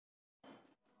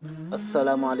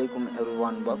Assalamu alaikum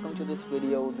everyone, welcome to this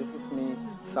video. This is me,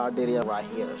 Sardiria, right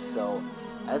here. So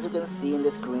as you can see in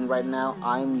the screen right now,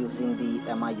 I'm using the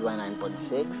MiUi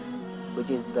 9.6,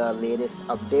 which is the latest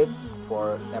update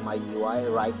for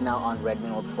MiUI right now on Redmi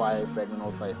Note 5, Redmi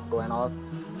Note 5 Pro and all.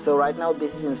 So right now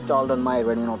this is installed on my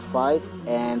Redmi Note 5,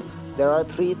 and there are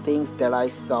three things that I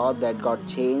saw that got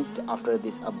changed after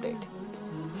this update.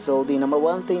 So the number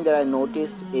one thing that I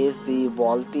noticed is the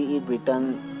VoLTE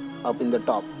written up in the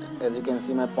top. As you can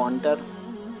see my pointer.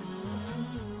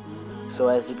 So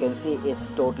as you can see, it's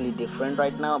totally different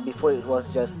right now. Before it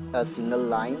was just a single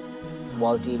line,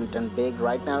 VoLTE written big.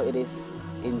 Right now it is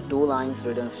in two lines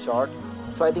written short.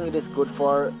 So I think it is good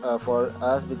for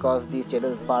us because the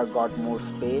status bar got more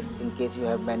space in case you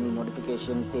have many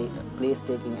notification place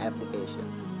taking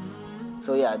applications.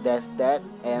 So yeah, that's that.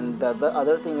 And the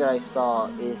other thing that I saw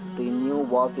is the new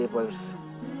wallpapers,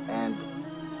 and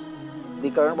the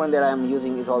current one that I am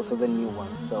using is also the new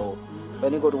one. So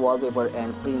when you go to wallpaper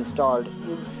and pre-installed,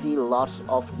 you'll see lots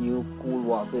of new cool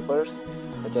wallpapers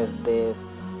such as this.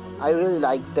 I really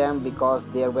like them because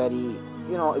they are very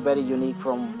very unique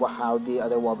from how the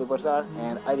other wallpapers are,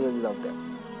 and I really love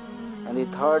them. And the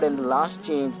third and the last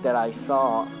change that I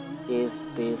saw is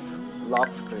this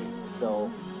lock screen. So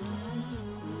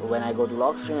when I go to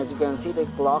lock screen, as you can see, the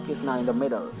clock is now in the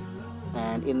middle,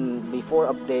 and in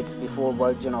before updates, before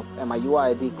version of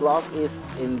MIUI, the clock is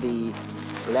in the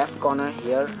left corner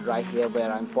here, right here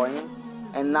where I'm pointing,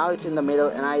 and now it's in the middle.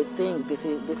 And I think this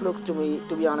looks, to me,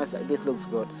 to be honest, this looks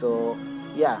good. So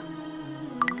yeah,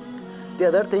 the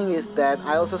other thing is that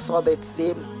I also saw that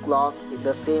same clock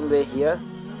the same way here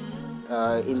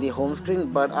in the home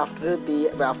screen, but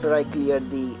after I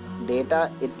cleared the data,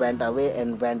 it went away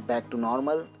and went back to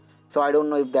normal. So I don't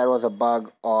know if there was a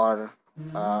bug, or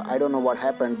I don't know what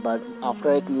happened, but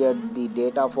after I cleared the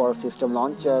data for system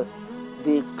launcher,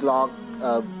 the clock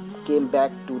came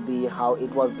back to the how it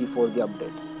was before the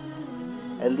update.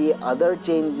 And the other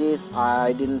changes,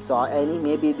 I didn't saw any.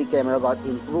 Maybe the camera got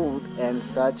improved and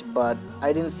such, but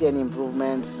I didn't see any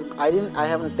improvements. I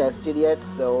haven't tested yet.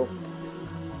 So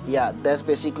yeah, that's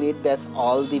basically it. That's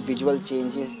all the visual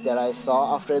changes that I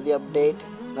saw after the update.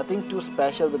 Nothing too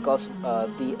special because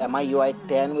the MIUI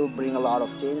 10 will bring a lot of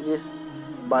changes,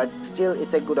 but still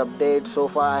it's a good update. So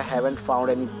far I haven't found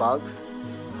any bugs.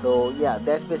 So yeah,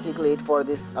 that's basically it for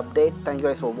this update. Thank you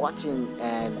guys for watching,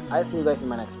 and I'll see you guys in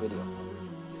my next video,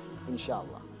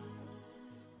 inshallah.